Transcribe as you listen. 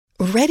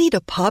Ready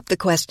to pop the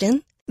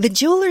question? The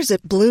jewelers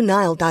at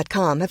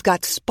BlueNile.com have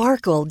got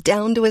sparkle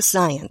down to a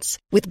science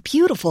with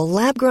beautiful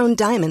lab-grown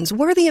diamonds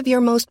worthy of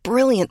your most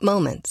brilliant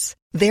moments.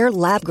 Their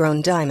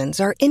lab-grown diamonds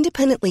are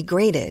independently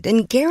graded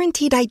and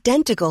guaranteed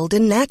identical to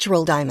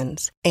natural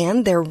diamonds,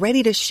 and they're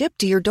ready to ship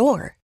to your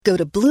door. Go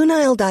to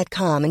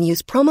BlueNile.com and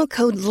use promo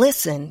code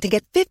LISTEN to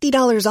get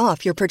 $50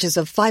 off your purchase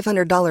of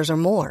 $500 or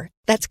more.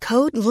 That's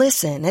code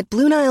LISTEN at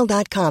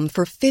BlueNile.com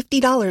for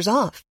 $50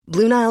 off.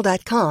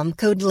 BlueNile.com,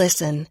 code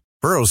LISTEN.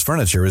 Burrow's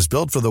furniture is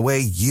built for the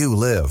way you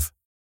live.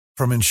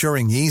 From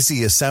ensuring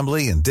easy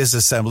assembly and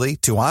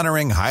disassembly to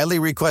honoring highly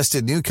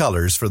requested new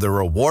colors for their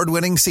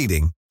award-winning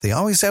seating, they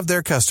always have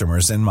their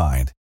customers in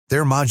mind.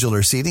 Their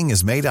modular seating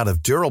is made out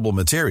of durable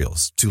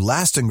materials to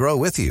last and grow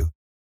with you.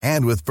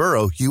 And with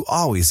Burrow, you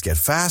always get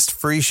fast,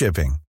 free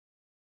shipping.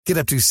 Get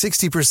up to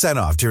 60%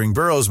 off during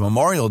Burrow's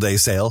Memorial Day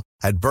sale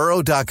at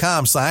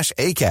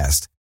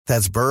burrow.com/ACAST.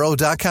 That's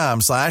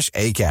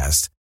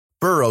burrow.com/ACAST.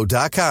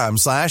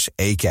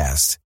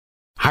 burrow.com/ACAST.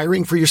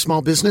 Hiring for your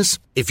small business?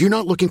 If you're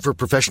not looking for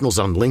professionals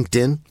on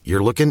LinkedIn,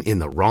 you're looking in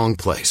the wrong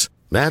place.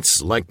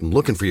 That's like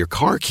looking for your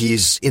car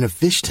keys in a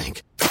fish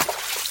tank.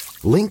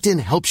 LinkedIn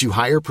helps you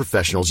hire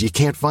professionals you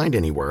can't find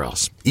anywhere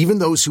else, even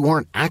those who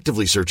aren't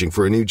actively searching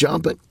for a new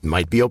job but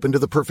might be open to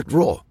the perfect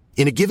role.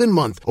 In a given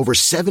month, over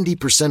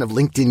 70% of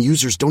LinkedIn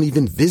users don't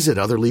even visit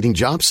other leading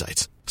job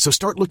sites. So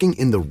start looking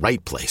in the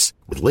right place.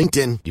 With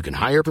LinkedIn, you can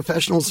hire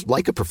professionals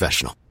like a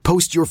professional.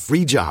 Post your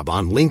free job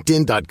on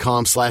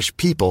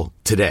linkedin.com/people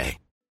today.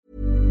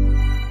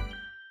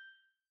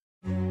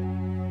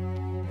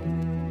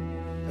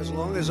 As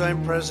long as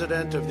I'm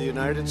president of the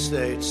United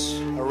States,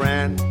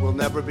 Iran will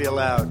never be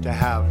allowed to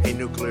have a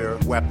nuclear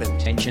weapon.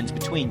 Tensions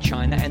between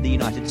China and the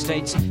United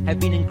States have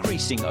been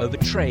increasing over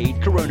trade,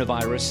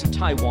 coronavirus,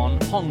 Taiwan,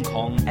 Hong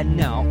Kong, and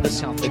now the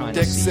South China It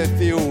takes Sea. a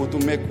few to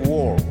make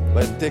war,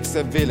 but it takes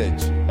a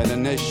village and a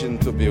nation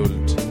to build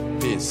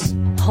peace.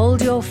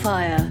 Hold Your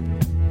Fire,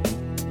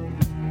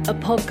 a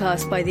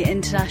podcast by the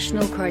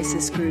International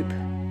Crisis Group.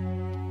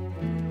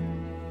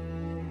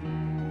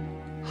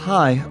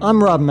 Hi,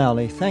 I'm Rob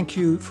Malley. Thank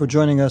you for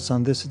joining us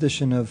on this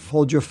edition of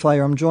Hold Your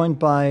Fire. I'm joined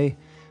by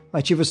my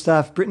Chief of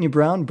Staff, Brittany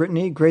Brown.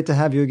 Brittany, great to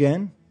have you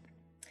again.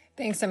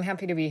 Thanks, I'm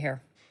happy to be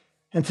here.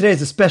 And today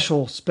is a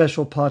special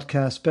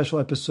podcast, special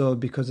episode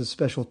because it's a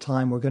special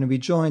time. We're going to be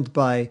joined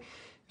by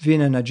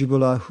Veena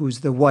Najibullah, who's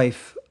the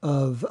wife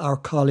of our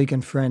colleague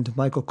and friend,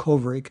 Michael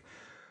Kovrig,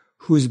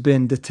 who's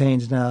been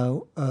detained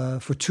now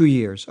for 2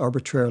 years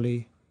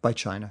arbitrarily by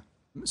China.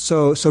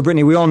 So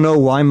Brittany, we all know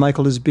why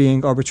Michael is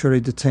being arbitrarily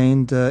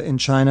detained in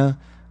China.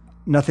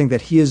 Nothing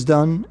that he has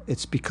done.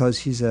 It's because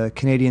he's a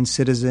Canadian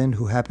citizen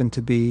who happened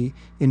to be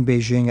in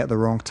Beijing at the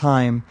wrong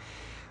time.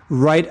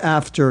 Right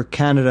after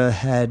Canada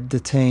had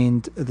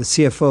detained the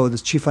CFO, the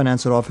Chief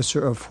Financial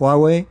Officer of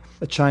Huawei,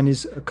 a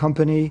Chinese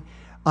company,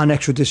 on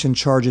extradition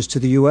charges to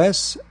the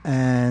U.S.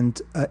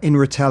 And in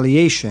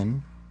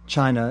retaliation,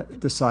 China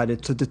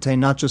decided to detain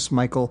not just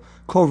Michael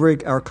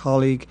Kovrig, our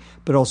colleague,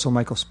 but also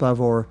Michael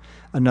Spavor,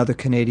 another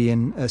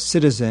Canadian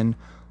citizen,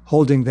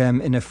 holding them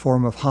in a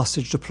form of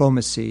hostage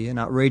diplomacy, an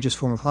outrageous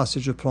form of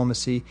hostage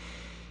diplomacy,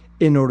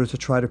 in order to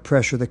try to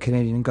pressure the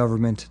Canadian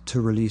government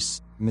to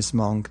release Ms.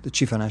 Meng, the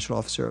Chief Financial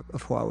Officer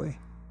of Huawei.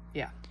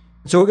 Yeah.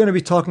 So we're going to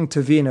be talking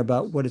to Veena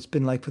about what it's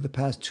been like for the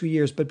past 2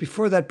 years. But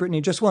before that,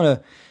 Brittany, just want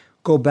to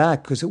go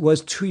back, because it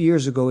was 2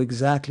 years ago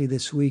exactly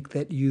this week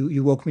that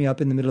you woke me up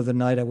in the middle of the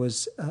night.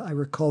 I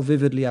recall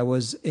vividly, I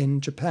was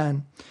in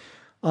Japan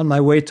on my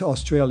way to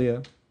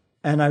Australia,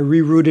 and I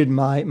rerouted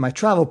my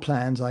travel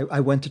plans. I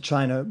went to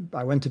China,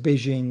 I went to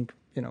Beijing,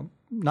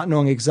 not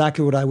knowing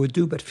exactly what I would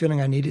do, but feeling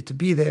I needed to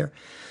be there,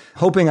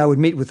 hoping I would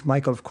meet with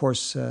Michael. Of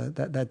course,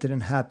 that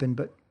didn't happen,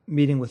 but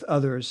meeting with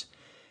others.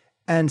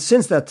 And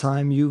since that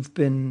time, you've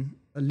been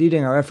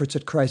leading our efforts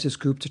at Crisis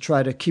Group to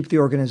try to keep the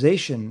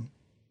organization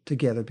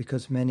together,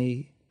 because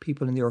many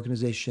people in the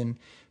organization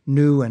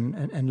knew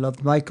and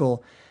loved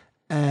Michael.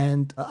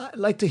 And I'd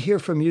like to hear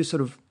from you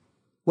sort of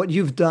what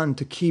you've done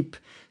to keep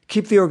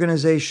the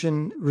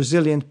organization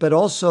resilient, but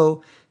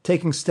also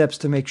taking steps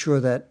to make sure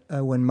that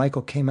when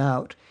Michael came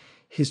out,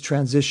 his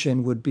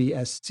transition would be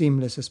as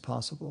seamless as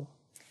possible.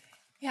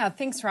 Yeah,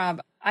 thanks, Rob.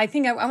 I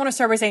think I want to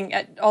start by saying,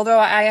 although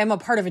I am a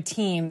part of a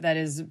team that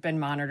has been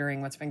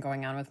monitoring what's been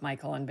going on with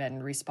Michael and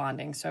been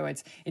responding, so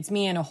it's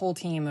me and a whole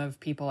team of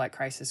people at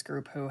Crisis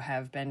Group who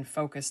have been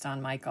focused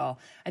on Michael.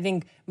 I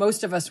think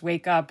most of us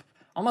wake up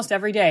almost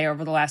every day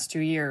over the last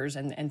 2 years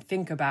and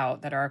think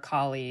about that our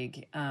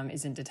colleague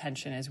is in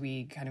detention as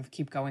we kind of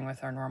keep going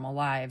with our normal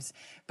lives.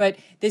 But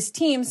this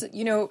team's,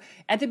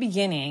 at the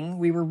beginning,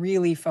 we were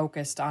really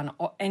focused on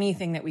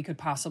anything that we could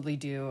possibly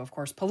do, of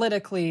course,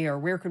 politically, or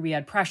where could we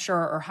add pressure,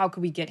 or how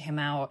could we get him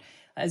out.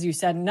 As you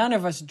said, none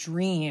of us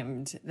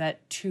dreamed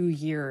that 2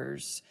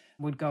 years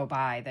would go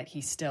by that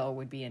he still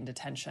would be in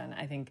detention.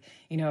 I think,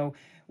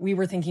 we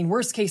were thinking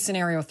worst case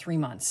scenario, 3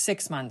 months,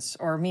 6 months,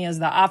 or me as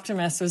the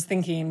optimist was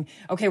thinking,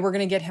 okay, we're going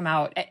to get him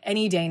out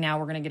any day now.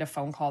 We're going to get a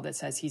phone call that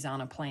says he's on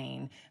a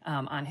plane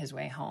on his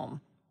way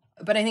home.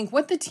 But I think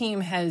what the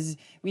team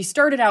we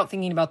started out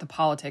thinking about the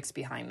politics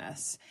behind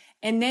this.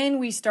 And then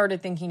we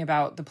started thinking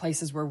about the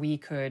places where we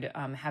could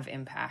have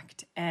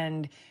impact.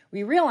 And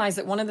we realized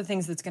that one of the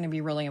things that's going to be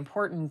really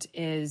important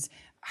is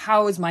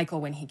how is Michael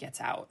when he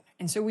gets out?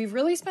 And so we've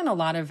really spent a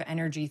lot of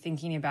energy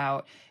thinking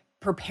about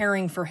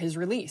preparing for his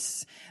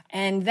release.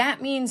 And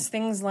that means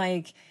things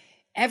like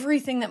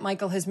everything that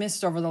Michael has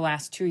missed over the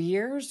last 2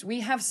 years, we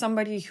have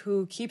somebody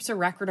who keeps a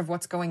record of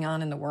what's going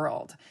on in the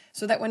world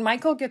so that when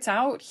Michael gets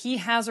out, he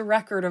has a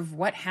record of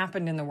what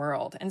happened in the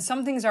world. And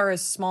some things are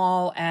as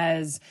small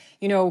as,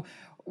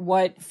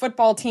 what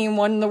football team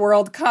won the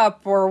World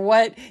Cup or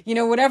what,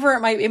 whatever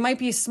it might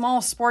be a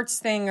small sports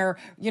thing or,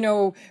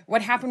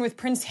 what happened with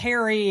Prince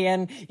Harry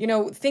and,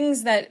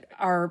 things that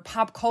are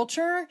pop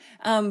culture,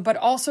 but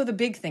also the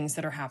big things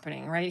that are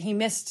happening, right? He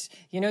missed,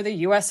 the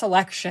US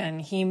election.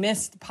 He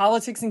missed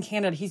politics in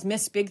Canada. He's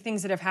missed big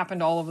things that have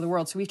happened all over the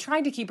world. So we've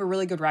tried to keep a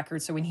really good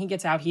record. So when he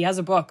gets out, he has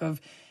a book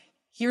of,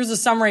 here's a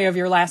summary of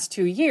your last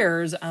 2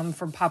 years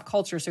from pop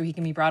culture so he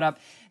can be brought up.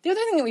 The other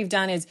thing that we've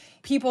done is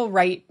people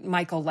write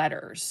Michael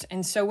letters.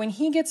 And so when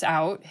he gets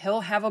out,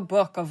 he'll have a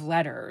book of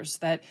letters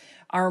that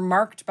are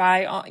marked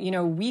by,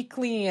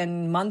 weekly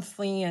and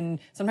monthly and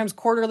sometimes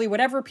quarterly,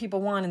 whatever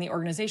people want in the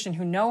organization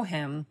who know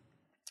him,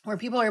 where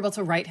people are able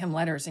to write him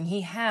letters. And he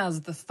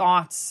has the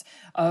thoughts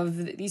of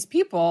these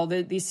people,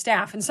 these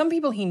staff, and some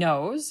people he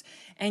knows.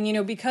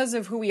 And, because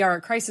of who we are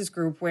at Crisis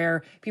Group,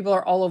 where people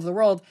are all over the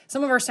world,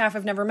 some of our staff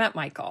have never met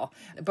Michael.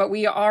 But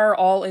we are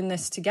all in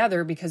this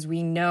together because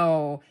we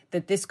know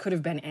that this could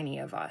have been any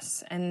of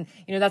us. And,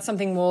 that's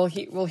something we'll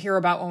hear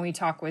about when we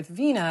talk with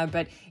Veena,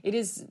 but it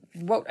is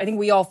what I think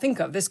we all think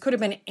of. This could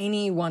have been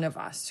any one of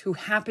us who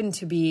happened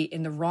to be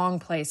in the wrong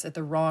place at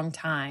the wrong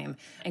time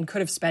and could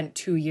have spent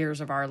 2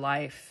 years of our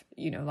life,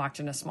 locked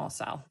in a small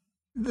cell.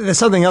 There's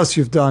something else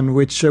you've done,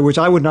 which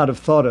I would not have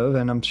thought of,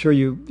 and I'm sure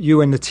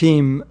you and the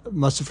team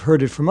must have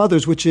heard it from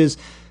others, which is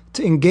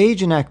to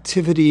engage in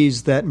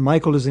activities that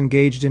Michael is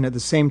engaged in at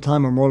the same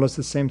time, or more or less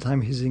the same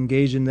time he's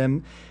engaged in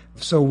them.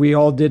 So we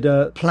all did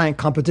a plank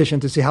competition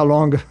to see how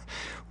long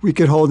we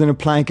could hold in a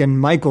plank, and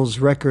Michael's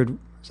record,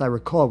 as I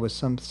recall, was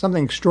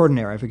something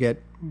extraordinary. I forget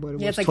what it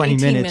was, it's like 20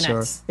 minutes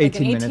or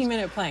 18 minutes. Like an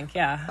 18-minute plank,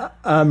 yeah.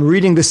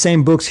 Reading the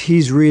same books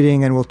he's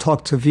reading, and we'll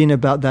talk to Veena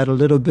about that a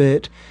little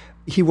bit.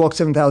 He walks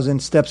 7,000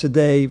 steps a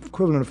day,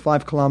 equivalent of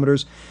 5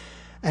 kilometers.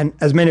 And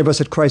as many of us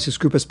at Crisis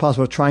Group as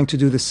possible are trying to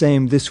do the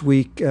same this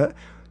week.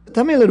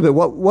 Tell me a little bit,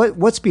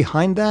 what's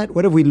behind that?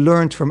 What have we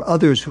learned from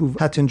others who've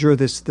had to endure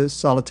this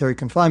solitary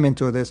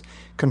confinement or this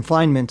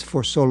confinement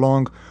for so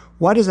long?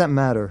 Why does that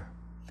matter?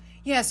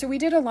 Yeah, so we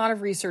did a lot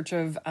of research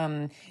of,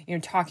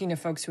 talking to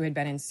folks who had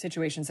been in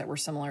situations that were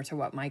similar to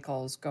what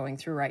Michael's going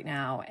through right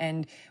now.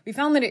 And we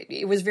found that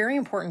it was very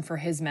important for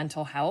his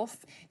mental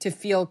health to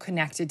feel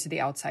connected to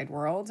the outside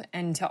world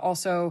and to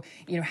also,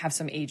 have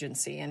some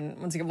agency. And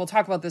once again, we'll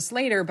talk about this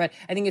later, but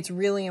I think it's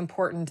really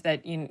important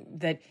that,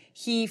 that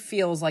he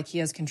feels like he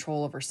has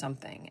control over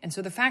something. And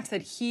so the fact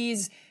that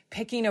he's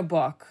picking a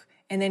book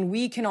and then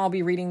we can all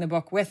be reading the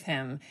book with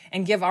him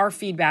and give our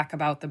feedback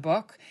about the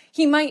book.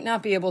 He might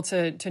not be able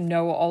to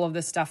know all of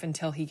this stuff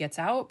until he gets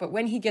out, but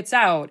when he gets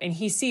out and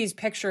he sees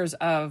pictures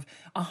of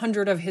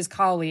 100 of his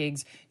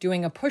colleagues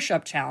doing a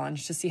push-up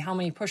challenge to see how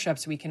many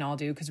push-ups we can all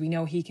do, because we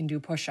know he can do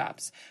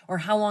push-ups, or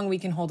how long we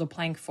can hold a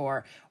plank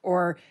for,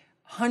 or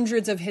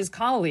hundreds of his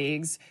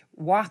colleagues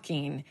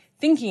walking,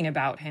 thinking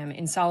about him,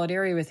 in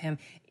solidarity with him,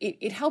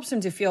 it helps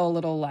him to feel a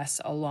little less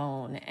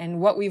alone.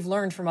 And what we've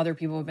learned from other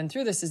people who've been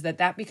through this is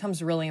that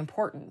becomes really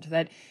important,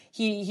 that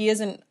he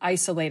isn't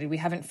isolated. We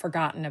haven't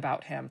forgotten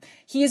about him.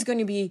 He is going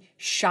to be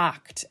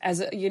shocked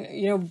as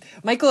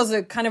Michael is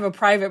a kind of a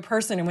private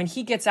person. And when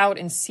he gets out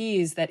and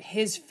sees that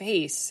his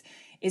face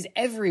is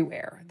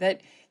everywhere,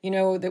 that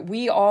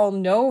we all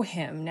know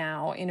him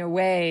now in a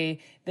way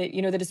that,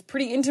 that is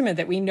pretty intimate,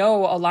 that we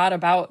know a lot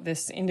about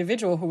this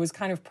individual who was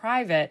kind of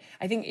private.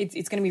 I think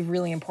it's going to be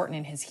really important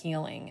in his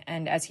healing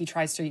and as he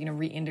tries to,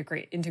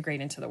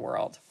 integrate into the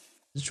world.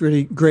 It's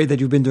really great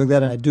that you've been doing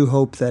that, and I do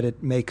hope that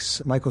it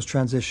makes Michael's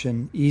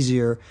transition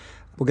easier.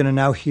 We're going to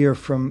now hear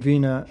from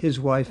Veena, his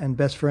wife and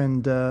best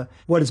friend,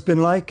 what it's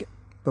been like,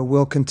 but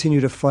we'll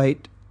continue to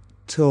fight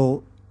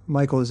till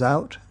Michael is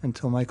out,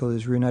 until Michael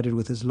is reunited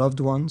with his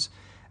loved ones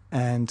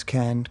and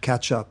can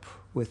catch up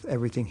with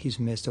everything he's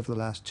missed over the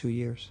last 2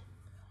 years.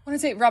 I want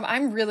to say, Rob,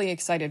 I'm really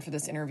excited for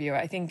this interview.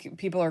 I think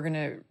people are going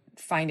to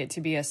find it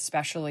to be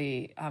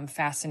especially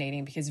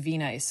fascinating because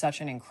Veena is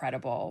such an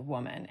incredible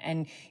woman.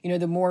 And,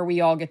 the more we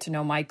all get to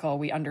know Michael,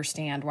 we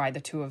understand why the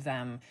two of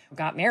them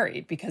got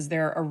married, because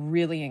they're a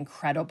really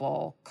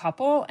incredible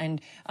couple. And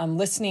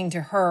listening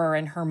to her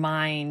and her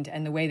mind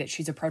and the way that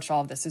she's approached all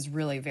of this is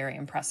really very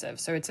impressive.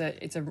 So it's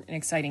an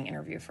exciting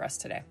interview for us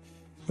today.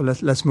 Well,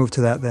 let's move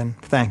to that then.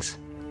 Thanks.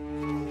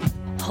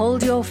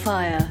 Hold Your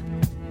Fire,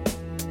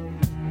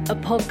 a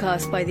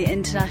podcast by the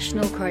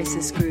International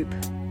Crisis Group.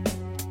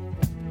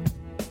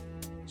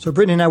 So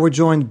Brittany and I were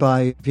joined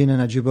by Veena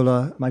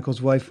Najibullah,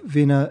 Michael's wife.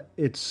 Veena,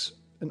 it's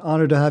an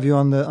honor to have you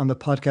on the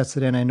podcast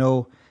today, and I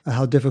know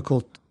how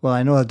difficult well,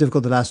 I know how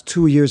difficult the last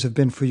 2 years have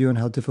been for you and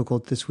how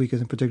difficult this week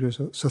is in particular.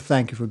 So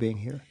thank you for being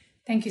here.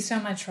 Thank you so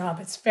much, Rob.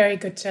 It's very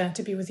good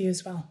to be with you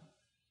as well.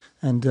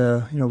 And,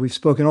 we've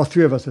spoken, all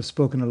three of us have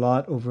spoken a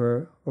lot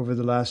over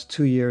the last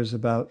 2 years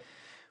about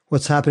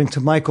what's happening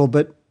to Michael.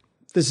 But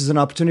this is an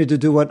opportunity to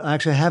do what I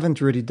actually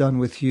haven't really done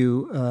with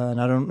you.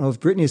 And I don't know if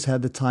Brittany's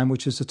had the time,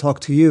 which is to talk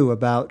to you,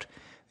 about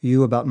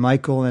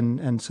Michael,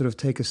 and sort of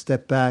take a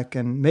step back.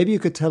 And maybe you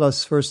could tell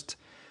us first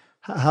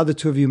how the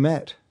two of you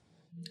met.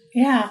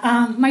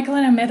 Yeah, Michael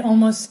and I met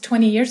almost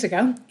 20 years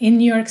ago in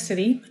New York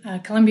City,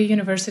 Columbia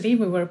University.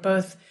 We were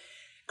both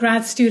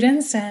grad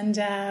students,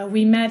 and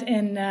we met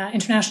in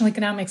international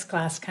economics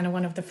class, kind of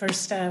one of the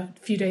first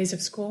few days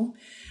of school.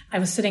 I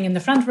was sitting in the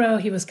front row.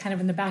 He was kind of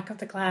in the back of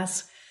the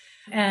class.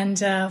 And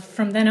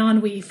from then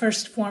on, we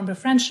first formed a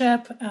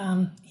friendship.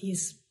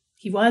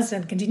 He was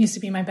and continues to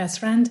be my best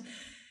friend.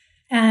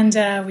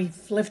 And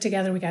we've lived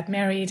together. We got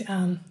married.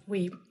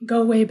 We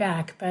go way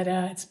back, but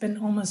it's been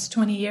almost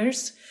 20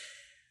 years.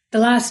 The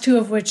last two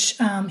of which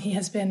he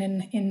has been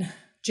in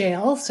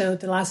jail. So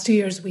the last 2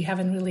 years, we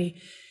haven't really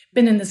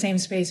been in the same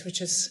space, which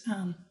is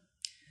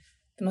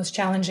the most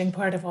challenging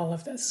part of all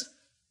of this,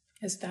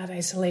 is that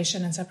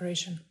isolation and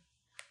separation.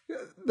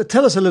 But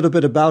tell us a little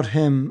bit about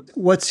him.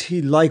 What's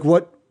he like?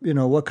 What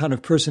kind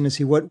of person is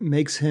he? What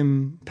makes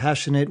him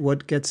passionate?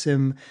 What gets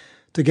him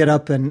to get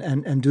up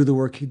and do the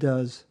work he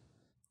does?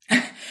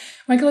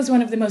 Michael is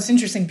one of the most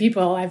interesting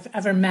people I've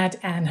ever met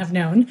and have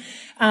known.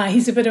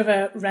 He's a bit of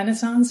a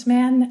Renaissance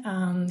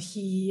man.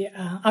 He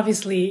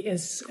obviously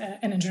is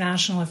an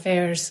international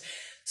affairs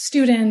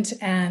student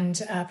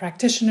and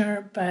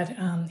practitioner, but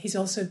he's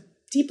also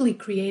deeply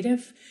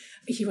creative.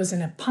 He was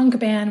in a punk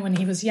band when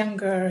he was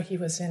younger. He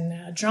was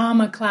in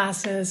drama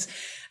classes,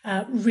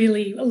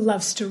 really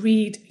loves to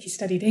read. He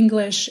studied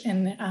English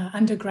in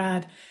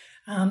undergrad.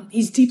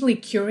 He's deeply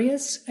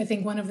curious. I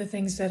think one of the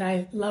things that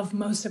I love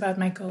most about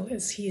Michael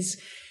is he's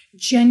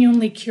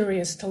genuinely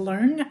curious to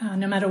learn,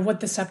 no matter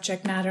what the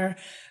subject matter,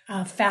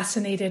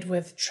 fascinated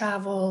with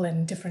travel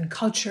and different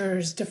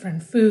cultures,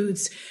 different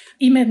foods.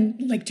 Even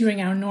like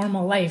during our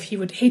normal life, he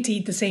would hate to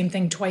eat the same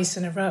thing twice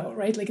in a row,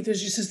 right? Like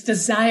there's just this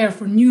desire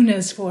for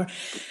newness, for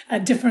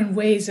different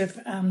ways of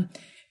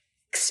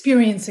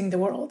experiencing the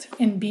world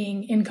and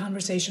being in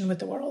conversation with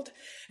the world.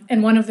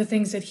 And one of the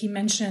things that he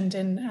mentioned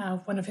in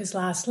one of his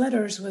last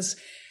letters was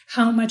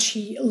how much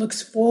he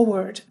looks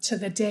forward to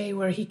the day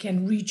where he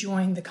can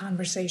rejoin the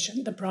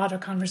conversation, the broader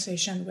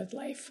conversation with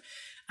life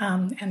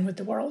and with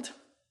the world.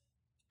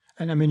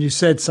 And I mean, you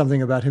said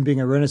something about him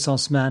being a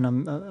Renaissance man.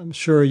 I'm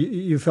sure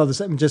you felt the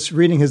same. Just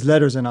reading his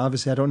letters, and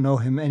obviously I don't know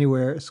him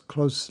anywhere as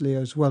closely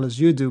as well as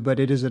you do, but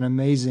it is an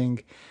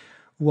amazing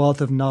wealth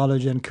of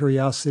knowledge and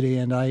curiosity.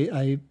 And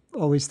I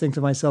always think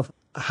to myself,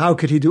 how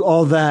could he do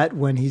all that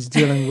when he's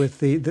dealing with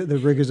the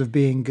rigors of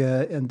being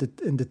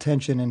in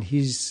detention? And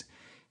he's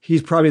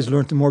probably has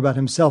learned more about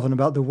himself and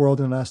about the world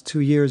in the last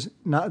 2 years.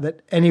 Not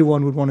that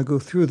anyone would want to go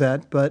through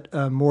that, but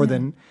more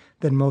than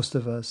most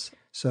of us.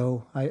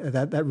 So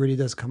that really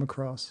does come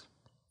across.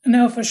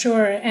 No, for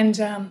sure.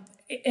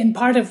 And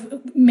part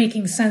of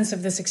making sense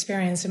of this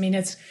experience, I mean,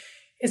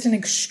 it's an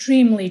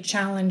extremely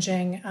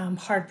challenging,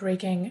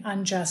 heartbreaking,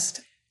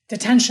 unjust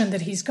detention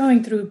that he's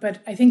going through.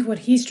 But I think what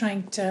he's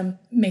trying to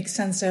make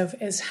sense of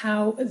is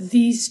how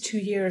these 2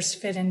 years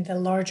fit in the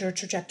larger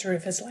trajectory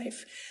of his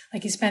life.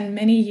 Like he spent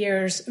many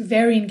years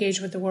very engaged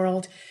with the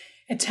world,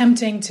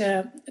 attempting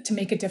to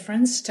make a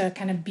difference, to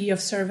kind of be of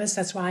service.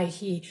 That's why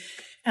he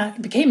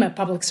became a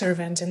public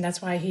servant, and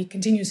that's why he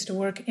continues to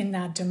work in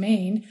that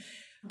domain.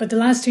 But the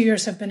last 2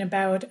 years have been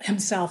about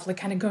himself, like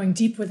kind of going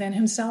deep within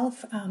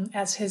himself,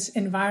 as his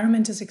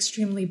environment is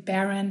extremely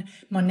barren,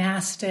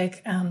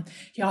 monastic.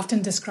 He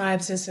often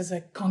describes this as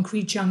a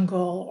concrete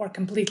jungle or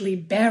completely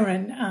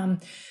barren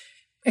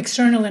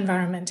external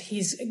environment.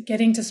 He's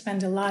getting to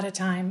spend a lot of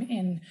time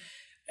in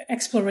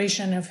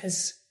exploration of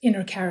his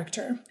inner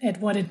character and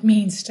what it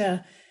means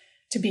to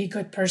be a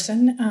good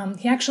person.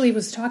 He actually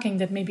was talking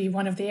that maybe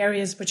one of the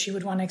areas which he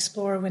would want to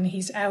explore when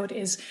he's out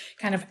is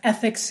kind of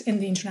ethics in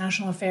the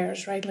international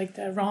affairs, right? Like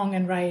the wrong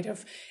and right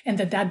and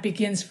that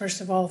begins, first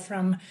of all,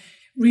 from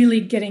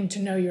really getting to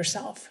know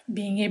yourself,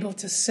 being able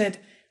to sit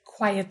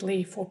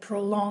quietly for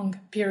prolonged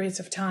periods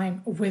of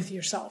time with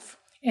yourself.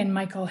 And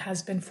Michael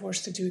has been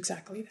forced to do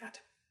exactly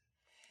that.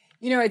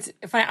 You know, it's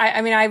funny.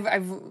 I mean,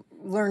 I've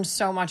learned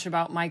so much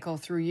about Michael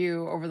through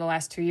you over the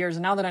last 2 years.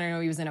 And now that I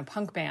know he was in a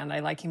punk band, I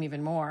like him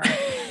even more.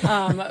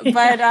 But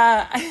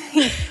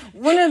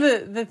one of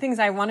the things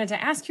I wanted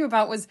to ask you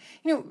about was,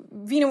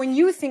 Veena, when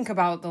you think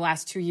about the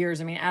last 2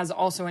 years, I mean, as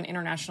also an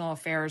international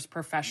affairs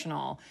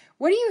professional,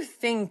 what do you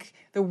think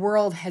the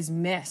world has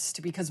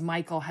missed because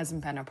Michael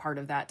hasn't been a part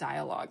of that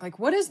dialogue? Like,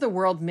 what has the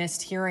world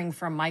missed hearing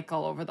from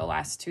Michael over the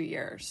last 2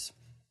 years?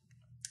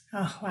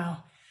 Oh, wow.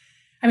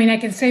 I mean, I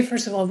can say,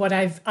 first of all, what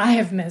I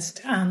have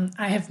missed.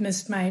 I have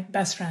missed my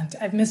best friend.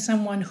 I've missed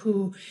someone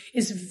who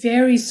is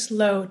very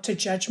slow to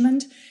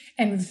judgment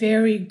and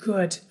very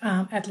good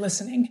at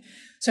listening.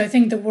 So I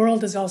think the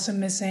world is also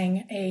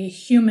missing a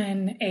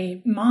human,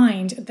 a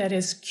mind that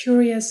is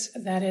curious,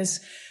 that is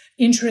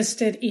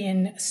interested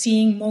in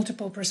seeing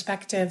multiple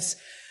perspectives,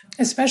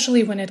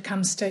 especially when it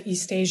comes to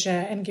East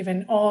Asia, and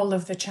given all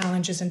of the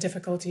challenges and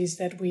difficulties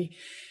that we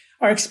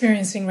are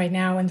experiencing right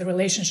now in the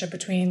relationship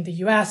between the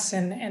US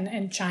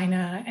and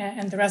China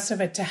and the rest of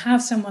it, to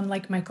have someone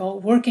like Michael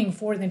working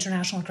for the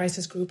International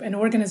Crisis Group, an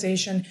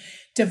organization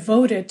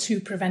devoted to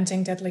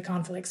preventing deadly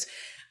conflicts.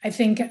 I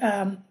think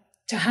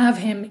to have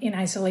him in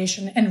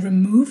isolation and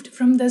removed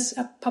from this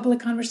public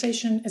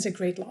conversation is a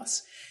great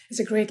loss. It's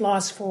a great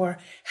loss for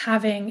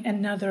having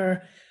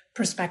another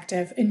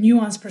perspective, a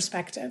nuanced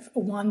perspective,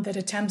 one that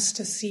attempts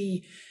to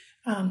see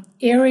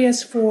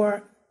areas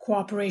for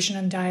cooperation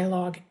and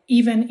dialogue,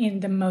 even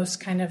in the most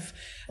kind of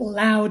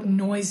loud,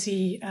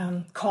 noisy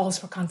calls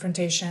for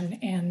confrontation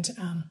and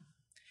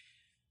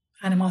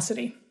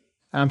animosity.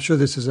 I'm sure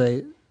this is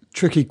a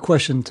tricky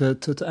question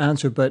to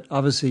answer, but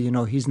obviously,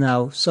 he's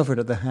now suffered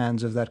at the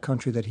hands of that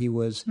country that he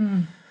was,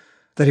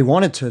 that he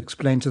wanted to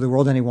explain to the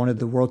world, and he wanted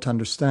the world to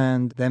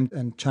understand them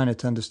and China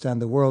to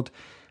understand the world.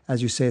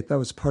 As you say, that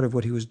was part of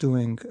what he was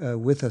doing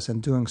with us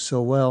and doing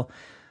so well.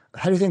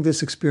 How do you think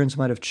this experience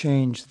might have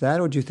changed that,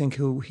 or do you think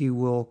he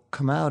will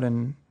come out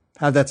and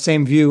have that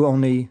same view,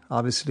 only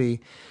obviously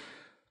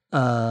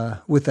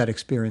with that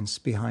experience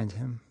behind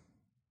him?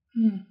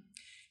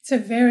 It's a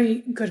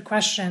very good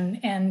question.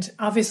 And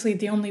obviously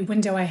the only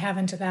window I have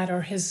into that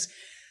are his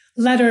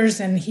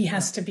letters, and he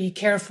has to be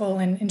careful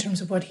in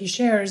terms of what he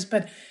shares.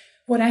 But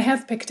what I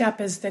have picked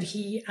up is that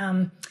he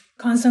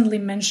constantly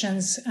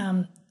mentions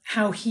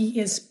how he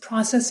is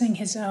processing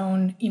his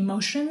own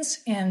emotions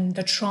and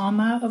the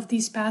trauma of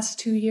these past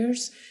 2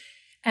 years,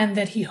 and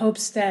that he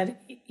hopes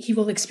that he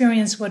will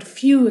experience what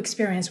few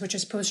experience, which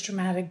is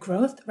post-traumatic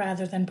growth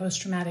rather than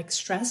post-traumatic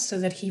stress, so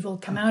that he will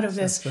come out of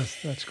this.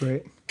 That's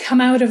great. Come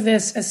out of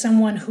this as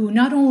someone who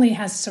not only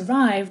has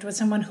survived, but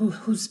someone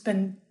who's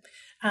been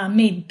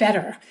made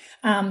better.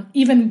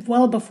 Even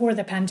well before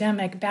the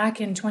pandemic, back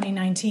in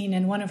 2019,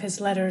 in one of his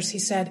letters, he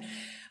said,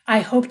 "I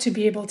hope to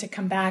be able to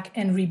come back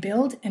and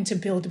rebuild and to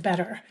build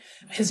better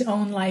his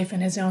own life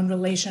and his own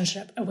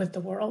relationship with the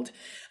world."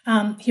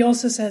 He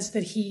also says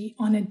that he,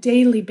 on a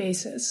daily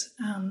basis,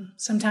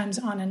 sometimes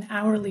on an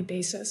hourly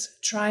basis,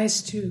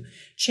 tries to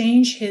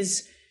change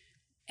his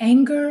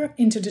anger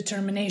into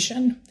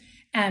determination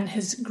and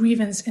his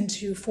grievance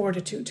into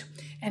fortitude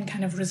and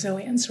kind of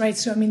resilience, right?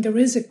 So, there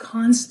is a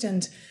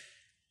constant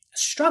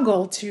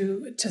struggle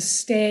to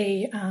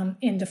stay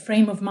in the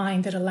frame of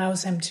mind that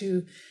allows him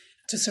to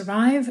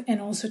survive and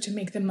also to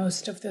make the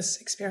most of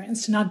this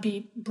experience, to not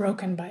be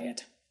broken by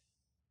it.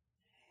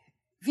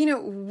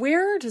 Veena,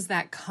 where does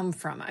that come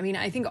from?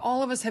 I think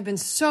all of us have been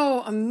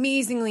so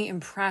amazingly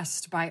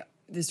impressed by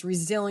this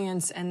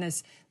resilience and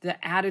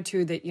the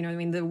attitude that,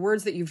 the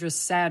words that you've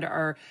just said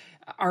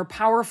are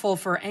powerful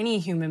for any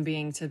human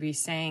being to be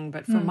saying,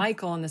 but for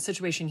Michael and the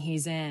situation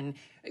he's in,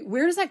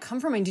 where does that come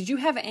from? And did you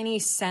have any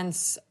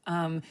sense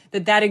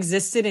that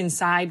existed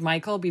inside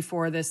Michael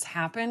before this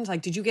happened?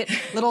 Like, did you get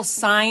little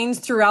signs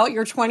throughout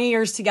your 20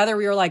 years together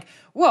where you're like,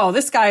 whoa,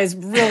 this guy is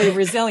really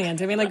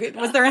resilient?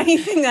 Was there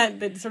anything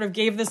that sort of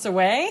gave this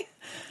away?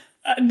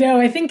 No,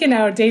 I think in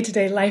our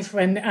day-to-day life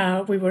when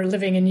we were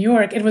living in New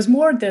York, it was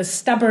more the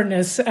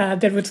stubbornness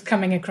that was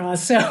coming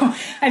across. So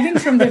I think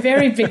from the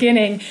very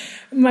beginning,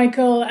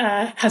 Michael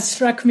has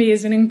struck me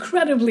as an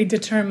incredibly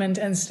determined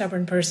and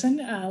stubborn person.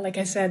 Like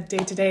I said,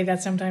 day-to-day,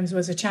 that sometimes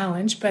was a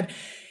challenge, but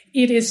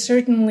it is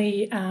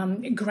certainly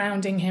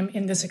grounding him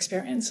in this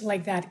experience,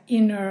 like that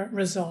inner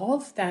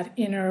resolve, that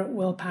inner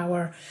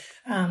willpower,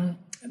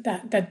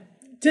 that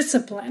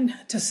discipline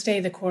to stay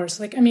the course.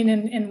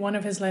 In one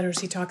of his letters,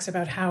 he talks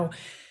about how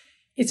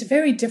it's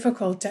very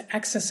difficult to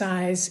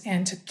exercise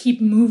and to keep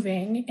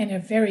moving in a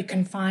very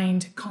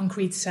confined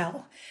concrete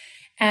cell,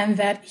 and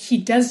that he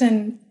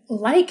doesn't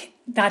like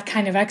that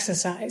kind of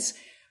exercise,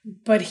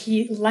 but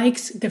he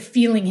likes the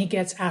feeling he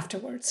gets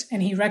afterwards.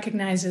 And he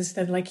recognizes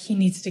that he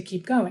needs to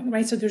keep going,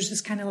 right? So there's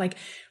this kind of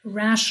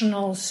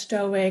rational,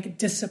 stoic,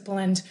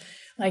 disciplined,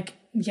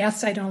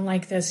 yes, I don't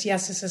like this.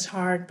 Yes, this is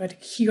hard, but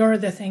here are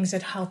the things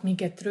that help me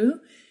get through: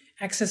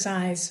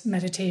 exercise,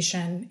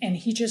 meditation. And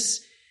he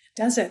just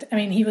does it.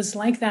 He was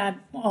like that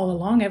all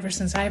along, ever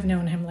since I've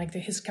known him,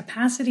 his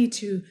capacity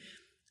to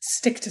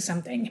stick to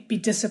something, be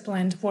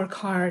disciplined, work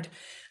hard.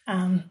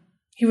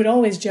 He would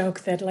always joke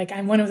that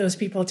I'm one of those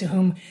people to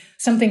whom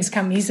some things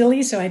come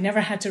easily. So I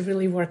never had to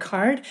really work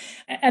hard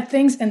at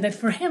things. And that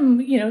for him,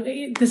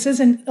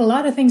 a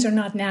lot of things are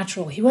not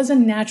natural. He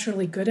wasn't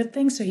naturally good at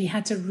things. So he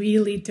had to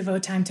really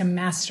devote time to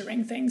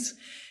mastering things.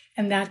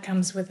 And that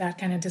comes with that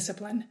kind of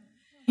discipline.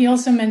 He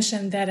also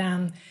mentioned that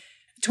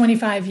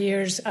 25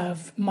 years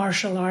of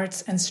martial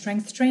arts and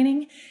strength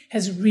training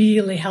has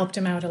really helped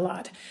him out a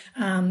lot.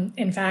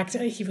 In fact,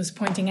 he was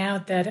pointing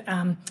out that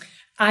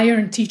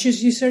iron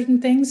teaches you certain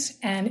things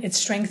and it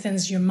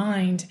strengthens your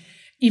mind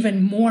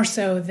even more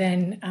so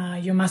than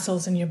your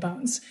muscles and your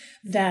bones.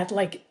 That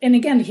and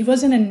again, he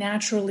wasn't a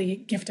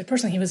naturally gifted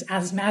person. He was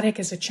asthmatic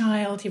as a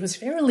child. He was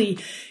fairly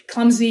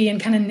clumsy and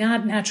kind of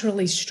not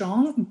naturally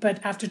strong. But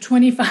after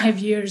 25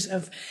 years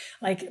of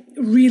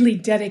really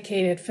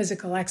dedicated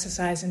physical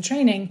exercise and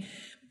training,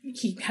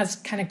 he has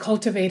kind of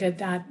cultivated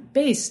that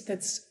base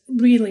that's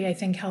really, I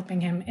think,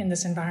 helping him in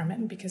this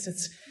environment,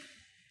 because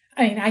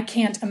I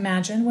can't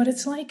imagine what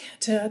it's like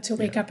to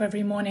wake up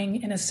every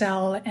morning in a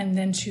cell and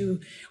then to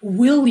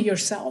will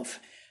yourself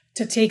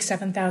to take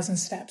 7,000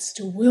 steps,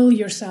 to will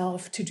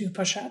yourself to do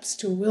push-ups,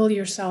 to will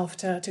yourself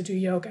to do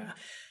yoga.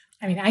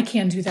 I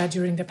can't do that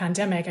during the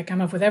pandemic. I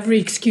come up with every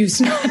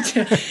excuse not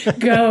to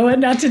go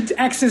and not to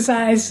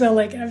exercise. So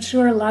I'm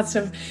sure lots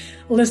of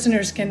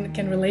listeners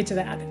can relate to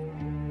that.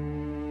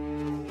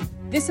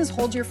 This is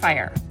Hold Your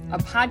Fire, a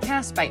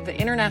podcast by the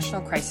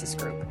International Crisis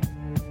Group.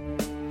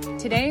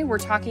 Today, we're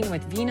talking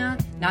with Veena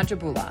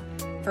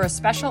Najibullah for a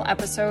special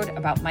episode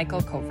about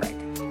Michael Kovrig.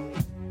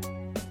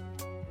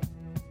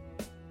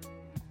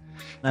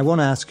 I want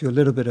to ask you a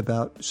little bit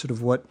about sort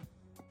of what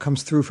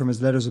comes through from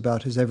his letters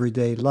about his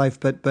everyday life.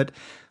 But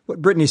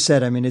what Brittany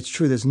said, it's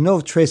true. There's no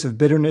trace of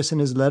bitterness in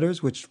his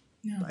letters, which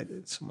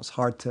it's almost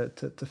hard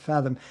to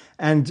fathom.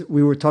 And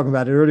we were talking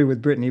about it earlier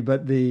with Brittany,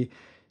 but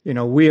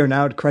we are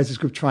now at Crisis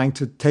Group trying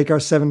to take our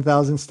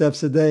 7,000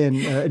 steps a day, and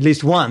at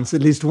least once,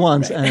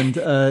 right.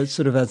 And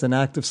sort of as an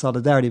act of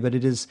solidarity. But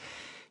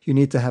you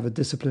need to have a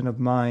discipline of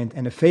mind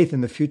and a faith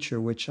in the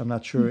future, which I'm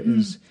not sure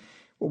is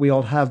what we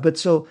all have. But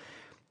so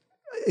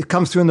it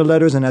comes through in the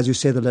letters, and as you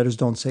say, the letters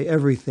don't say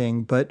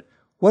everything. But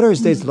what are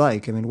his days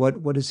like?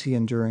 What is he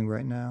enduring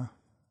right now?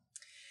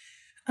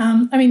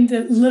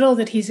 The little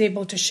that he's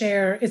able to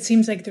share, it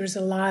seems like there's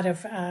a lot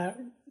of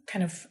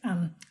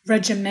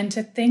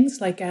regimented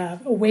things, like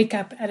wake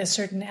up at a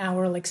certain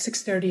hour, like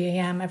 6:30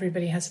 a.m.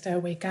 Everybody has to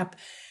wake up.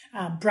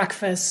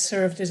 Breakfast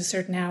served at a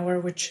certain hour,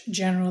 which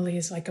generally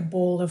is like a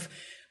bowl of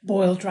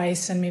boiled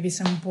rice and maybe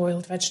some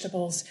boiled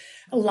vegetables.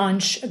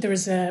 Lunch, there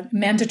is a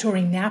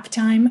mandatory nap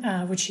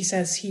time, which he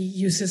says he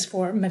uses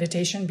for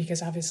meditation,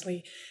 because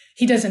obviously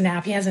he doesn't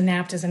nap. He hasn't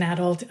napped as an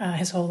adult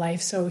his whole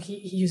life, so he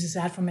uses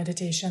that for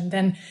meditation.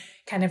 Then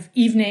kind of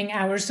evening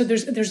hours. So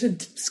there's a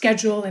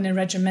schedule and a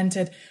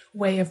regimented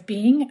way of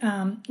being,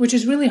 which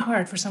is really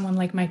hard for someone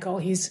like Michael.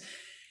 He's,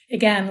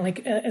 again,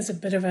 as a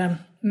bit of a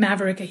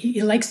maverick,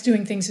 he likes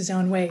doing things his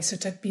own way. So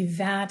to be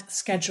that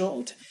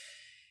scheduled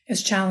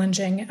is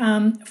challenging.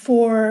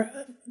 For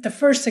the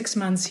first 6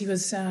 months, he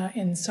was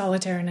in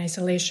solitary and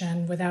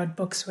isolation, without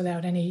books,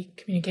 without any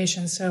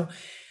communication. So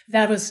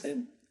that was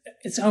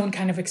its own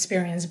kind of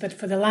experience. But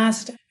for the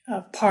last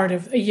part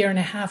of a year and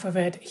a half of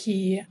it,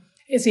 he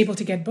is able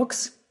to get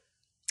books.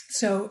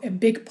 So a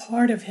big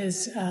part of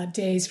his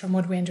days, from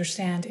what we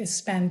understand, is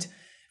spent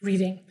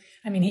reading.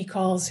 He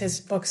calls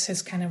his books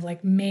his kind of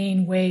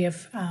main way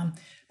of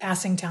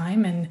passing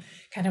time, and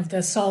kind of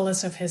the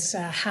solace of his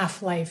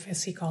half-life,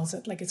 as he calls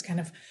it. It's kind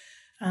of,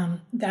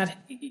 that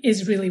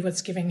is really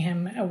what's giving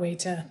him a way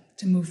to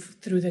move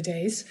through the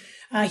days.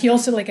 He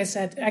also, like I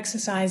said,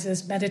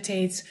 exercises,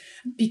 meditates,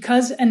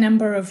 because a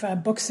number of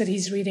books that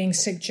he's reading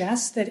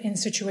suggest that in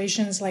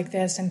situations like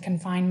this and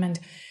confinement,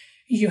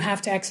 you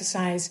have to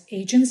exercise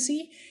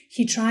agency.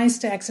 He tries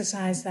to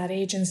exercise that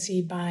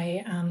agency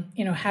by,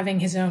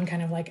 having his own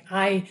kind of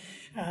I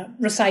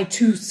recite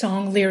 2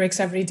 song lyrics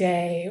every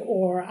day,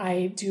 or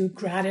I do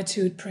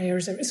gratitude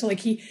prayers. So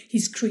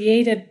he's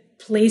created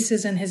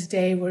places in his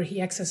day where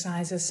he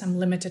exercises some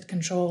limited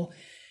control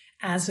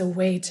as a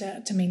way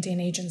to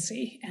maintain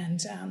agency and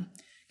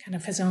kind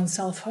of his own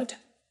selfhood.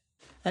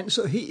 And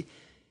so he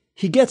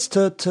gets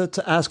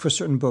to ask for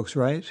certain books,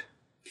 right?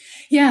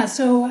 Yeah.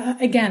 So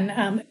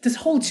again, this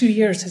whole 2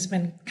 years has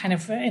been kind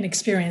of an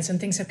experience, and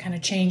things have kind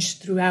of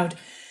changed throughout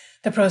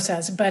the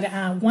process. But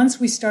once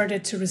we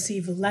started to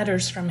receive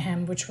letters from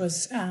him, which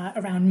was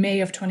around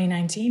May of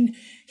 2019,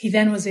 he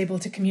then was able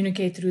to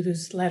communicate through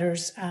those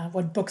letters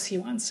what books he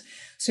wants.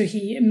 So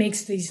he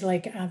makes these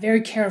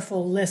very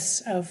careful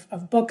lists of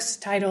books,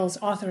 titles,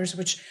 authors,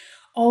 which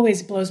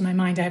always blows my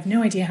mind. I have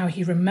no idea how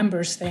he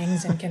remembers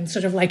things and can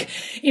sort of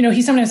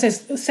he sometimes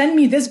says, send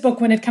me this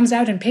book when it comes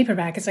out in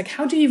paperback. It's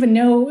how do you even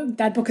know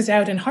that book is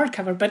out in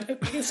hardcover?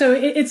 But so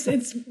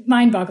it's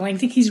mind boggling. I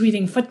think he's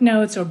reading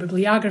footnotes or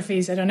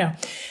bibliographies. I don't know.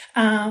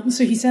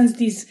 So he sends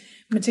these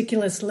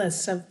meticulous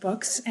lists of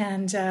books,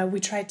 and we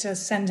try to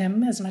send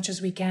him as much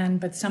as we can,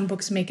 but some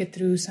books make it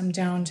through, some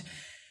don't.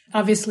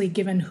 Obviously,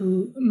 given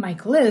who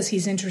Michael is,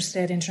 he's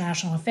interested in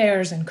international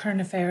affairs and current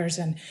affairs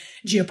and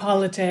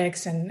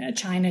geopolitics and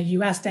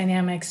China-US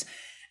dynamics.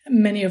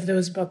 Many of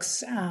those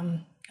books,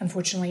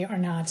 unfortunately, are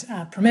not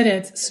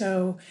permitted.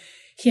 So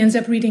he ends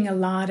up reading a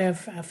lot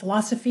of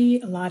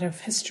philosophy, a lot of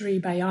history,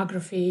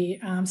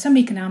 biography, some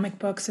economic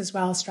books as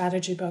well,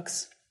 strategy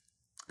books.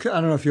 I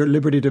don't know if you're at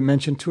liberty to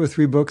mention 2 or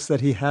 3 books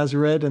that he has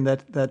read and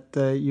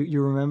that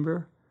you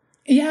remember.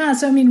 Yeah.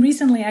 So,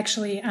 recently,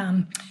 actually,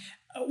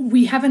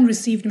 we haven't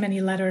received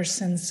many letters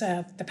since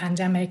the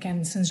pandemic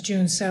and since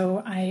June,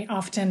 so I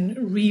often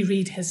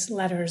reread his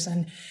letters.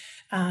 And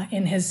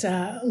in his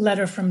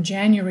letter from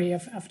January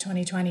of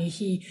 2020,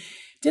 he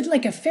did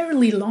like a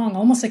fairly long,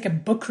 almost like a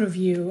book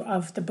review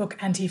of the book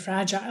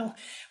Anti-Fragile,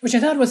 which I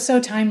thought was so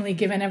timely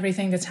given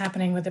everything that's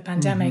happening with the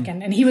pandemic.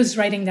 Mm-hmm. And he was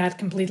writing that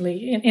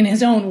completely in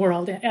his own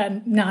world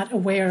and not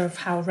aware of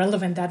how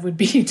relevant that would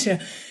be to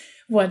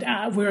what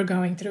we're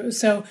going through.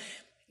 So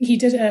he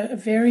did a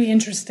very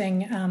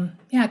interesting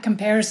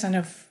comparison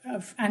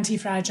of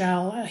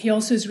Anti-Fragile. He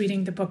also is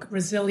reading the book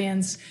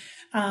Resilience.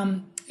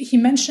 He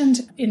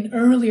mentioned in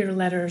earlier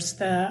letters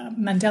the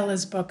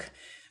Mandela's book,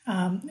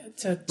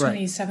 to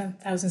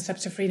 27,000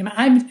 Steps to Freedom.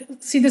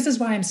 This is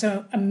why I'm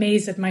so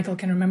amazed that Michael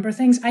can remember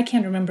things. I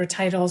can't remember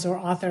titles or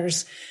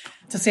authors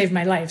to save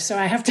my life, so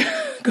I have to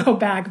go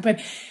back. But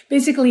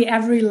basically,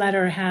 every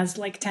letter has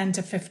like 10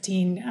 to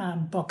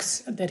 15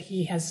 books that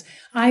he has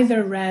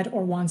either read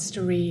or wants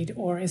to read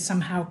or is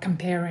somehow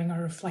comparing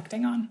or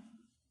reflecting on.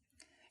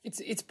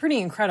 It's pretty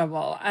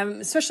incredible,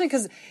 especially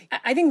because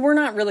I think we're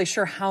not really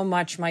sure how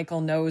much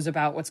Michael knows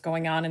about what's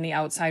going on in the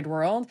outside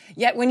world.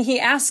 Yet when he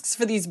asks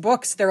for these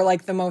books, they're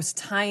like the most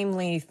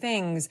timely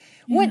things.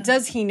 Yeah. What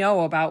does he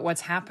know about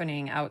what's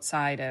happening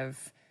outside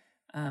of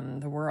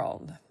the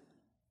world?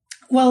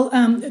 Well,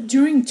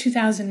 during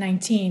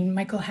 2019,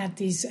 Michael had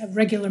these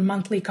regular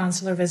monthly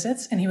consular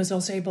visits, and he was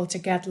also able to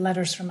get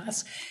letters from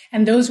us.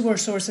 And those were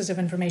sources of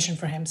information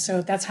for him.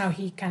 So that's how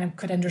he kind of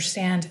could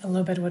understand a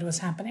little bit what was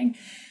happening.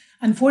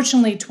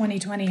 Unfortunately,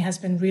 2020 has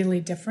been really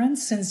different.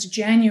 Since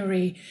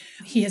January,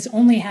 he has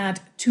only had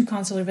 2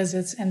 consular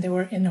visits, and they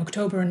were in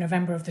October and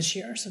November of this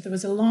year. So there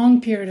was a long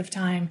period of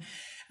time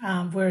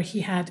where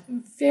he had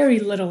very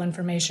little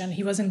information.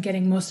 He wasn't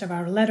getting most of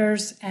our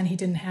letters, and he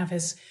didn't have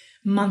his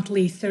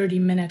monthly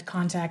 30-minute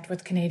contact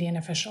with Canadian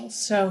officials.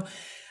 So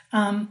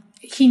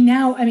he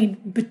now,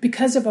 but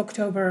because of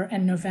October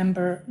and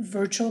November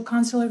virtual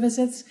consular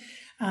visits,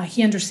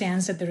 he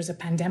understands that there's a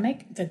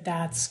pandemic,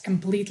 that's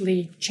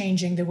completely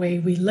changing the way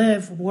we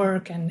live,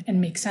 work, and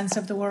make sense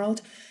of the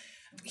world.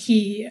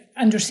 He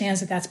understands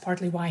that that's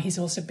partly why he's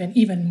also been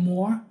even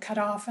more cut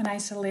off and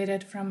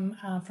isolated from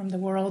the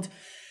world.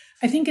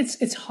 I think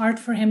it's hard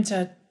for him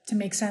to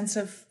make sense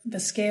of the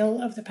scale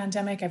of the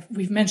pandemic.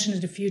 We've mentioned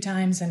it a few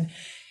times, and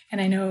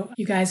I know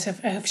you guys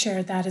have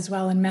shared that as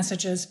well in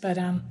messages, but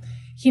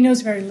he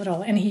knows very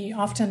little, and he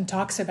often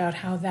talks about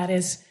how that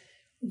is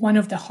one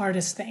of the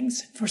hardest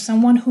things for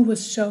someone who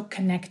was so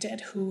connected,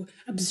 who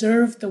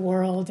observed the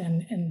world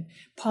and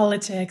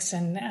politics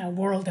and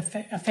world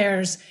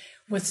affairs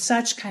with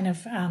such kind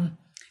of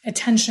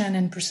attention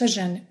and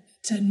precision.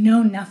 To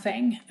know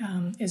nothing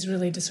is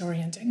really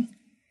disorienting.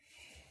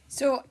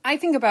 So I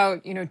think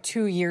about,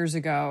 2 years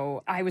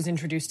ago, I was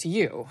introduced to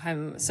you.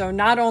 So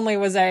not only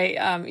was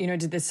I,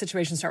 did this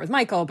situation start with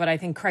Michael, but I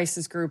think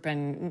Crisis Group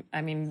and,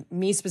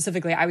 me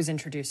specifically, I was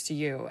introduced to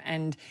you.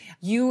 And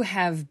you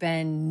have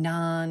been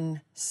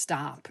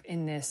nonstop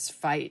in this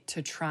fight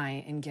to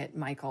try and get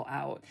Michael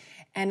out.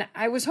 And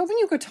I was hoping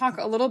you could talk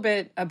a little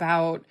bit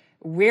about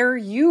where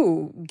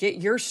you get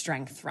your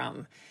strength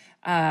from.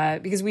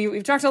 Because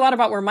we've talked a lot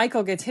about where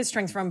Michael gets his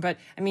strength from, but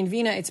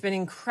Veena, it's been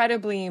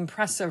incredibly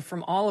impressive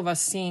from all of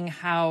us seeing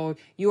how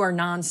you are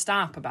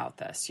nonstop about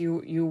this.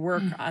 You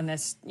work on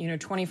this,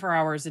 24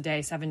 hours a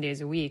day, 7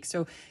 days a week.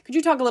 So could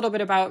you talk a little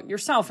bit about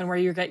yourself and where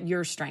you get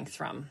your strength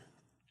from?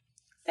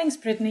 Thanks,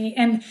 Brittany.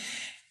 And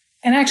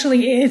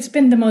actually, it's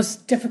been the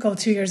most difficult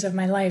 2 years of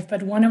my life.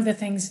 But one of the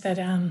things that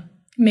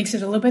makes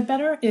it a little bit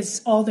better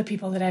is all the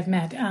people that I've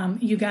met.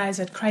 You guys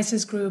at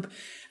Crisis Group,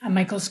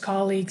 Michael's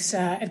colleagues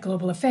at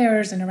Global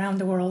Affairs and around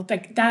the world.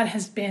 That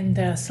has been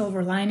the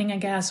silver lining, I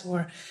guess,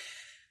 or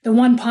the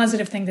one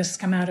positive thing that's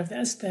come out of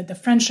this, the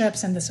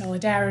friendships and the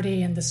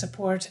solidarity and the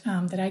support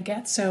that I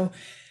get. So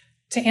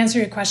to answer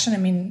your question,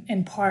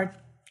 in part,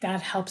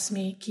 that helps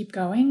me keep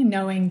going,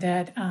 knowing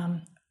that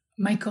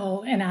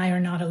Michael and I are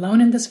not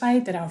alone in this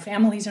fight, that our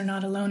families are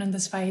not alone in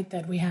this fight,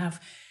 that we have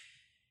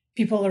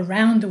people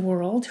around the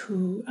world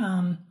who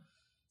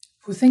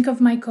think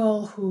of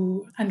Michael,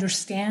 who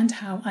understand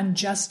how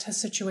unjust his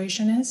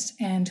situation is,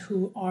 and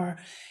who are,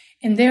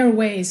 in their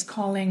ways,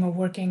 calling or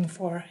working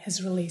for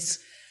his release.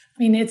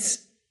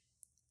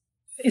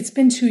 It's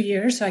been 2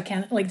 years, so I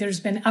can't, there's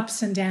been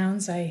ups and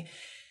downs. I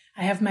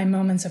have my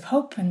moments of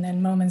hope and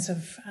then moments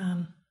of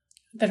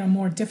that are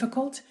more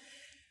difficult.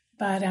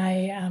 But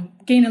I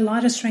gain a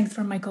lot of strength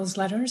from Michael's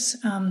letters.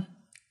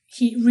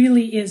 He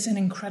really is an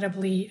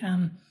incredibly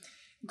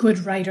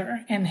good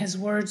writer, and his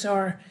words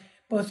are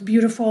both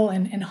beautiful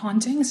and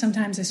haunting.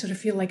 Sometimes I sort of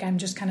feel like I'm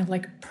just kind of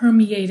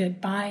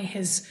permeated by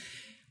his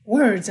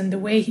words and the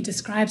way he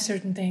describes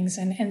certain things.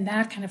 And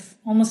that kind of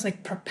almost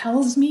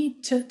propels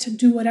me to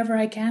do whatever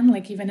I can,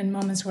 even in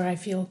moments where I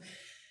feel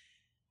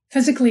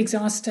physically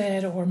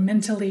exhausted or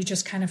mentally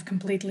just kind of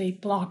completely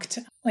blocked.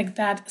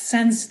 That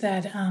sense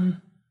that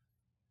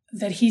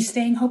he's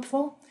staying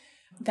hopeful,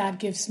 that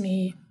gives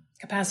me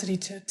capacity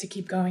to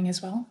keep going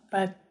as well.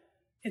 But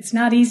it's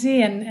not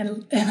easy,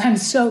 and I'm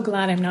so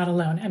glad I'm not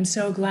alone. I'm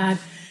so glad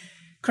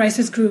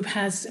Crisis Group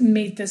has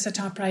made this a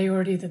top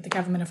priority, that the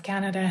government of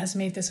Canada has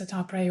made this a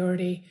top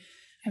priority.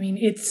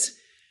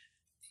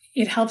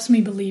 it helps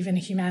me believe in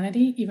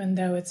humanity, even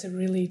though it's a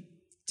really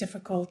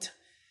difficult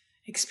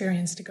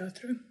experience to go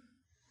through.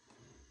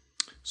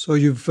 So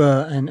you've,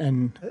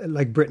 and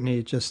like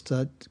Brittany, just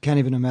can't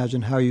even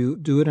imagine how you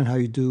do it and how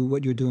you do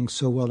what you're doing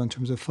so well in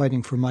terms of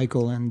fighting for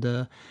Michael.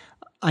 And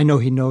I know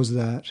he knows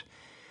that.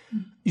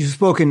 You've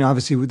spoken,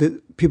 obviously,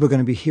 people are going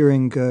to be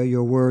hearing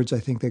your words. I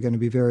think they're going to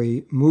be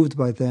very moved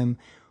by them.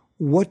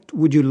 What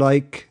would you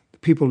like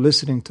people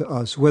listening to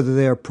us, whether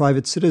they are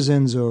private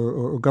citizens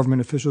or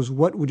government officials,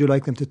 what would you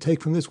like them to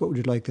take from this? What would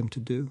you like them to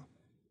do?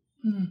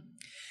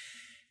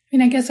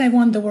 I guess I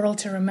want the world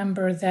to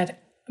remember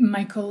that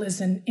Michael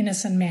is an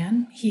innocent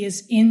man. He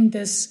is in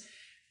this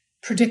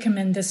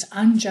predicament, this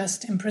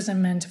unjust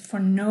imprisonment for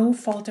no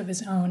fault of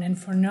his own and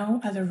for no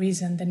other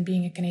reason than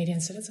being a Canadian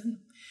citizen.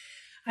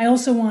 I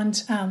also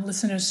want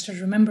listeners to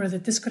remember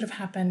that this could have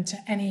happened to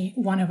any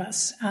one of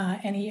us,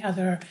 any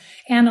other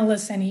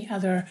analyst, any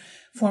other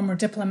former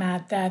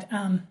diplomat,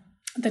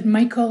 that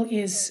Michael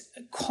is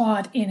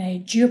caught in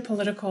a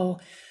geopolitical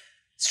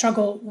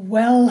struggle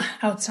well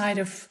outside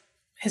of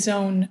his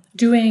own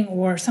doing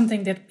or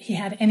something that he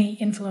had any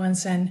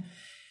influence in,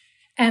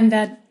 and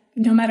that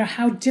no matter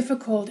how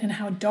difficult and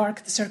how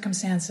dark the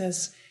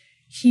circumstances,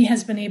 he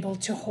has been able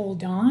to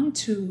hold on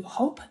to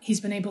hope. He's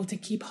been able to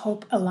keep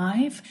hope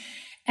alive.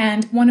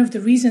 And one of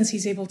the reasons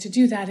he's able to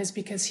do that is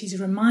because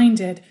he's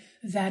reminded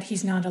that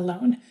he's not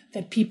alone,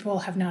 that people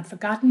have not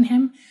forgotten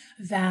him,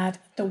 that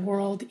the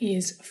world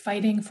is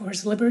fighting for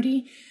his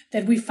liberty,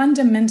 that we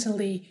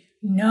fundamentally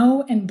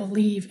know and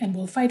believe and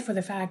will fight for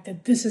the fact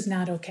that this is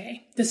not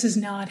okay. This is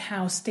not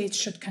how states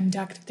should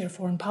conduct their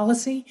foreign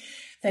policy,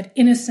 that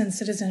innocent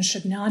citizens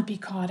should not be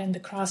caught in the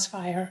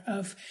crossfire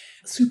of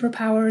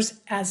superpowers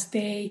as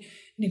they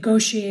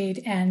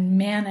negotiate and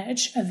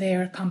manage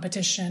their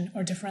competition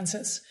or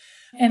differences.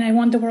 And I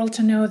want the world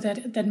to know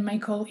that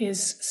Michael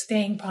is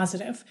staying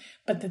positive,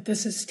 but that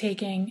this is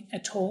taking a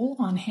toll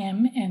on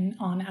him and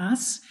on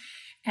us,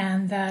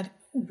 and that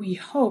we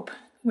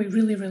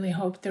really, really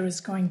hope there is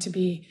going to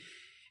be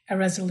a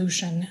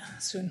resolution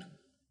soon.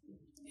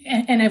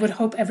 And I would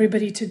hope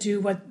everybody to do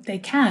what they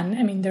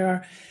can. There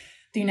are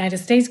the United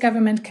States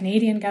government,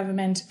 Canadian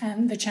government,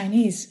 and the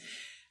Chinese.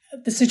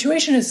 The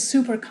situation is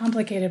super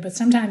complicated, but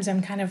sometimes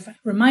I'm kind of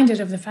reminded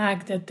of the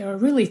fact that there are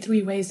really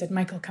three ways that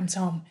Michael comes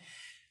home.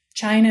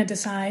 China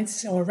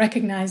decides or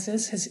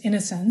recognizes his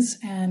innocence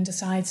and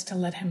decides to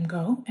let him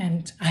go.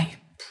 And I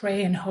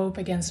pray and hope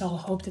against all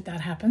hope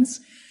that happens.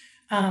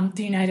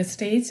 The United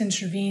States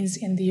intervenes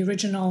in the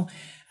original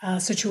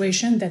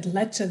situation that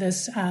led to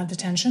this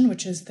detention,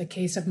 which is the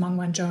case of Meng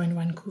Wanzhou in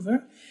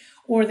Vancouver.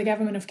 Or the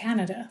government of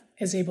Canada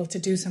is able to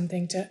do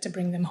something to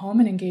bring them home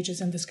and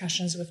engages in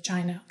discussions with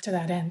China to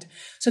that end.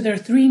 So there are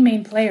three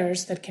main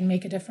players that can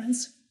make a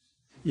difference.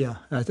 Yeah,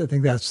 I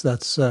think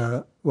that's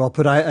well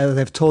put.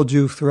 I've told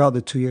you throughout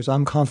the 2 years,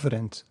 I'm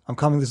confident. I'm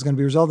confident this is going to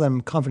be resolved.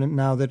 I'm confident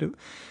now that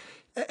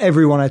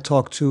everyone I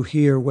talk to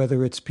here,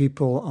 whether it's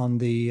people on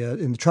the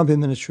in the Trump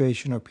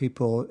administration or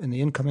people in the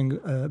incoming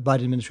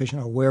Biden administration,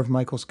 are aware of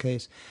Michael's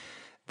case.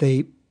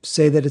 They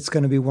say that it's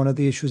going to be one of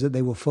the issues that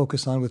they will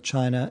focus on with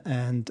China.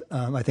 And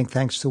I think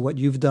thanks to what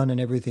you've done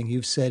and everything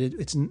you've said,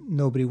 it's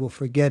nobody will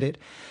forget it.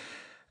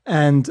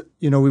 And,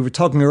 we were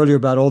talking earlier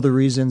about all the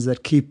reasons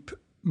that keep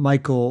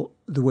Michael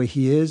the way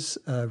he is,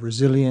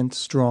 resilient,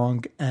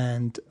 strong.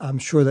 And I'm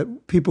sure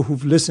that people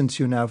who've listened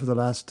to you now for the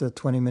last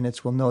 20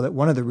 minutes will know that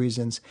one of the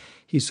reasons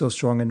he's so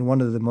strong and one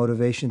of the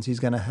motivations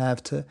he's going to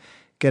have to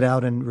get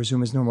out and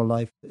resume his normal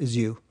life is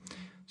you.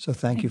 So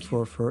thank you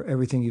for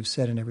everything you've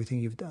said and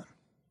everything you've done.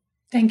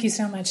 Thank you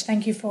so much.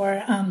 Thank you for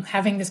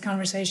having this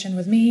conversation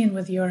with me and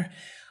with your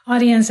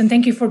audience. And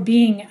thank you for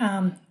being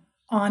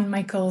on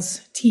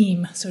Michael's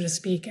team, so to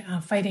speak,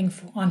 fighting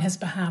on his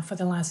behalf for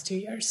the last 2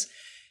 years.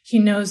 He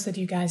knows that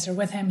you guys are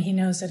with him. He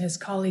knows that his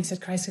colleagues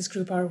at Crisis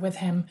Group are with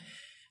him.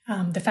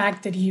 The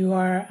fact that you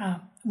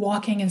are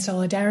walking in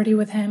solidarity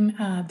with him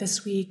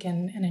this week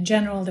and in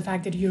general, the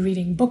fact that you're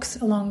reading books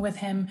along with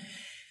him,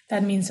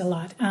 that means a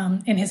lot.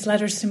 In his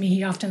letters to me,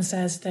 he often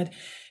says that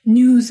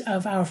news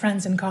of our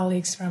friends and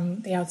colleagues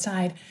from the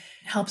outside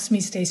helps me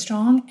stay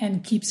strong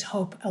and keeps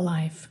hope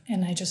alive.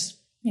 And I just,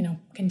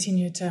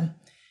 continue to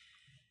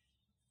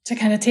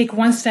kind of take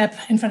one step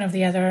in front of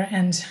the other,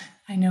 and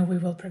I know we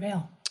will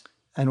prevail.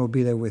 And we'll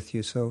be there with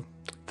you. So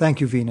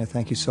thank you, Veena.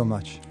 Thank you so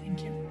much.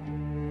 Thank you.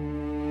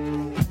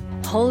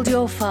 Hold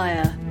Your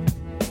Fire,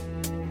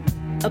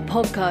 a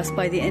podcast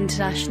by the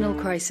International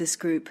Crisis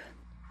Group.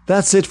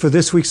 That's it for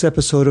this week's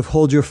episode of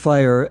Hold Your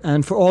Fire.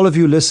 And for all of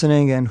you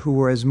listening and who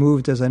were as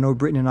moved as I know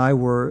Brittany and I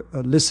were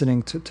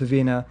listening to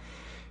Veena,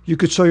 you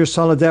could show your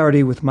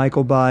solidarity with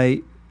Michael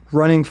by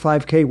running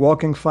 5K,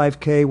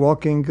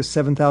 walking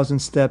 7,000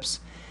 steps,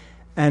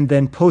 and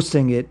then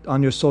posting it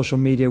on your social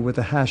media with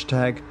the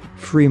hashtag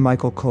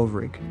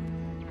 #FreeMichaelKovrig.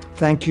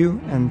 Thank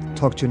you, and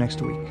talk to you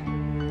next week.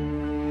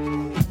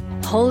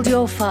 Hold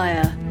Your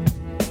Fire,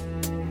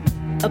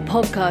 a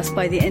podcast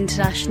by the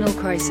International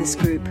Crisis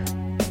Group.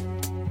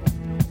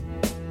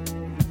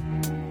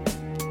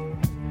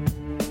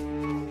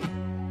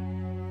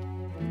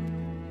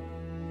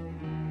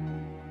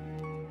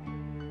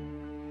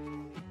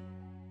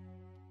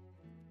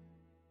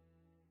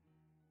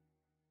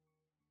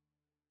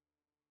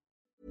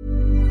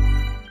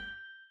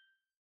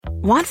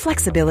 Want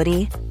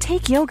flexibility?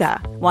 Take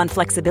yoga. Want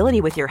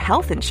flexibility with your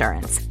health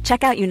insurance?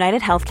 Check out United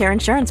Healthcare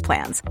Insurance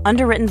Plans.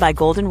 Underwritten by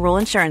Golden Rule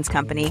Insurance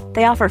Company,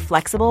 they offer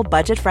flexible,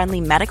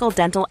 budget-friendly medical,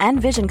 dental, and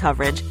vision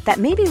coverage that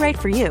may be right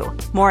for you.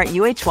 More at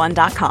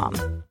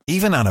uh1.com.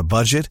 Even on a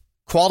budget,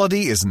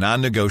 quality is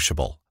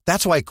non-negotiable.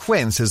 That's why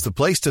Quince is the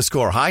place to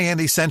score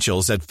high-end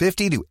essentials at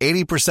 50 to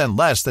 80%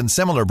 less than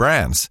similar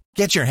brands.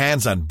 Get your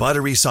hands on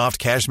buttery soft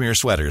cashmere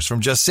sweaters from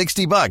just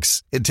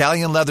 $60,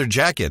 Italian leather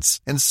jackets,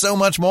 and so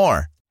much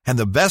more. And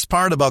the best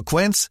part about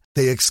Quince,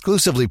 they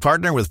exclusively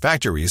partner with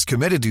factories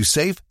committed to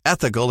safe,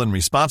 ethical, and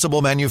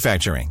responsible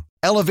manufacturing.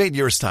 Elevate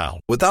your style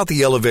without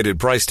the elevated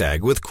price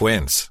tag with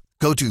Quince.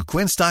 Go to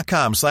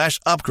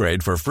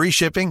quince.com/upgrade for free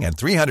shipping and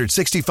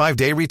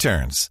 365-day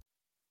returns.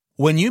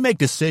 When you make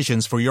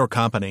decisions for your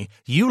company,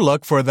 you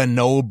look for the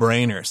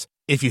no-brainers.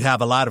 If you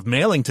have a lot of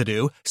mailing to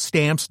do,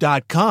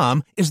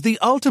 Stamps.com is the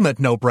ultimate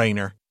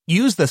no-brainer.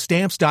 Use the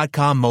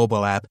Stamps.com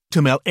mobile app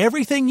to mail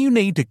everything you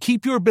need to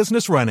keep your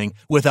business running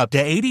with up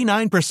to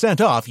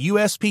 89% off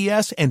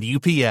USPS and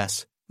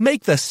UPS.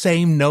 Make the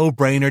same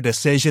no-brainer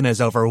decision as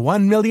over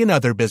 1 million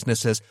other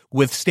businesses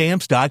with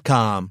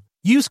Stamps.com.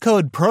 Use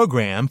code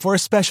PROGRAM for a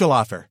special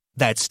offer.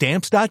 That's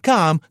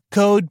Stamps.com,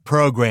 code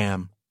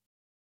PROGRAM.